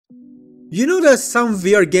You know, there's some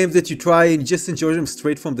VR games that you try and just enjoy them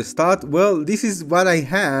straight from the start? Well, this is what I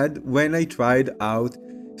had when I tried out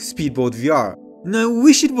Speedboat VR. Now, I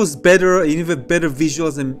wish it was better, and even better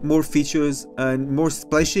visuals and more features and more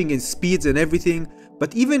splashing and speeds and everything,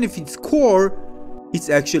 but even if it's core, it's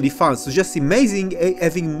actually fun. So just amazing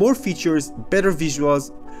having more features, better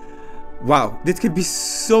visuals. Wow, that could be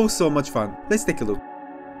so much fun. Let's take a look.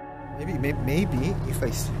 Maybe if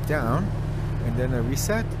I sit down and then I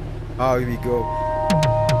reset. Oh, here we go.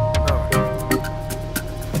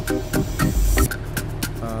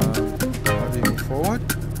 How do you move forward?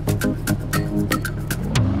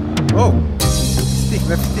 Oh, stick,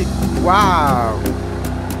 left stick. Wow,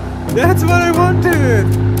 that's what I wanted.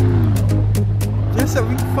 Just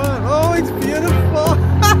having fun. Oh, it's beautiful.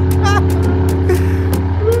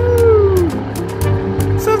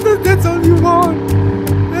 Sometimes that's all you want.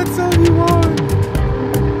 That's all you want.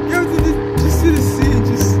 You have to just see the sea,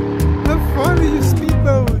 just have fun with your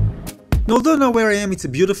speedboat. Although now where I am, it's a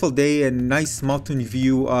beautiful day and nice mountain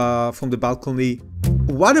view from the balcony.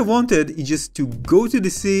 What I wanted is just to go to the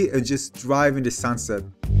sea and just drive in the sunset.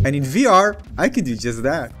 And in VR, I can do just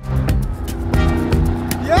that.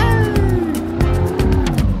 Yay!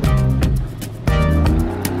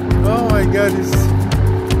 Oh my god,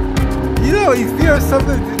 you know, in VR,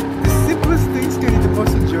 sometimes the simplest things can be the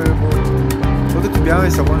most enjoyable. Although to be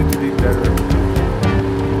honest, I wanted to do it better.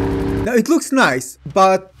 Now it looks nice,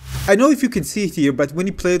 but I know if you can see it here, but when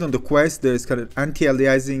you play it on the Quest, there's kind of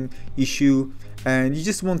anti-aliasing issue. And you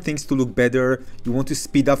just want things to look better, you want to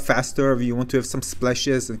speed up faster, you want to have some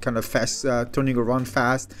splashes and kind of fast turning around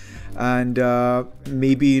fast, and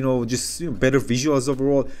maybe, you know, just better visuals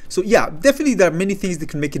overall. So yeah, definitely there are many things that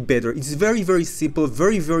can make it better. It's very simple,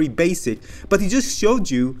 very basic, but it just showed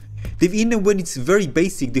you that even when it's very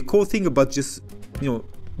basic, the cool thing about just, you know,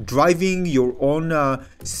 driving your own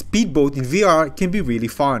speedboat in VR can be really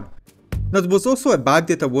fun. Now, there was also a bug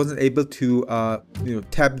that I wasn't able to, you know,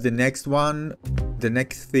 tap the next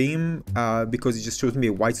theme, because it just showed me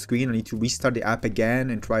a white screen. I need to restart the app again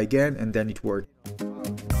and try again, and then it worked.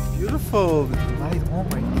 Beautiful light! Oh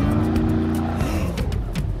my god!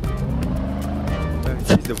 Let me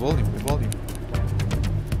change the volume.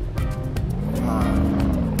 Wow.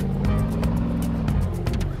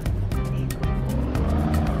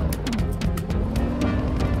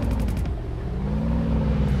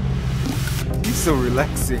 So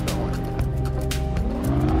relaxing.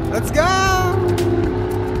 Let's go!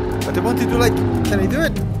 But I want to do like, can I do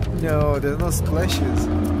it? No, there's no splashes.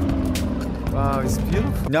 Wow, it's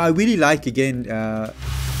beautiful. Now I really like again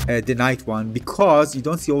the night one, because you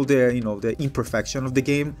don't see all the, you know, the imperfection of the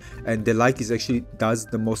game, and the light is actually does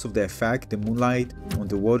the most of the effect. The moonlight on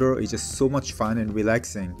the water is just so much fun and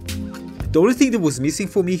relaxing. The only thing that was missing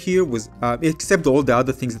for me here was, except all the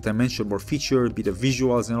other things that I mentioned, more feature, bit of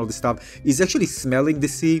visuals and all this stuff, is actually smelling the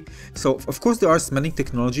sea. So of course there are smelling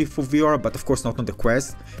technology for VR, but of course not on the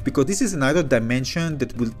Quest, because this is another dimension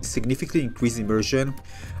that will significantly increase immersion.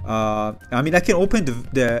 I mean, I can open the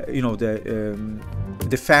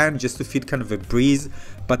fan just to feel kind of a breeze,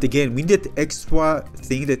 but again, we need that extra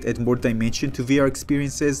thing that add more dimension to VR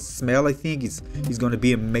experiences. Smell, I think, is going to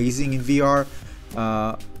be amazing in VR.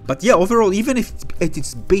 But yeah, overall, even if at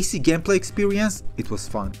its basic gameplay experience, it was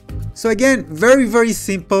fun. So again, very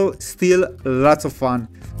simple, still lots of fun.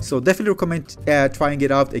 So definitely recommend trying it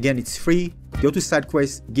out. Again, it's free. Go to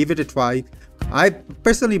SideQuest, give it a try. I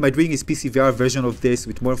personally might bring a PC VR version of this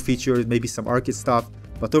with more features, maybe some arcade stuff.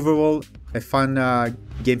 But overall, a fun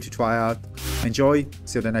game to try out. Enjoy.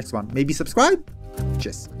 See you in the next one. Maybe subscribe.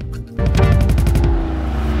 Cheers.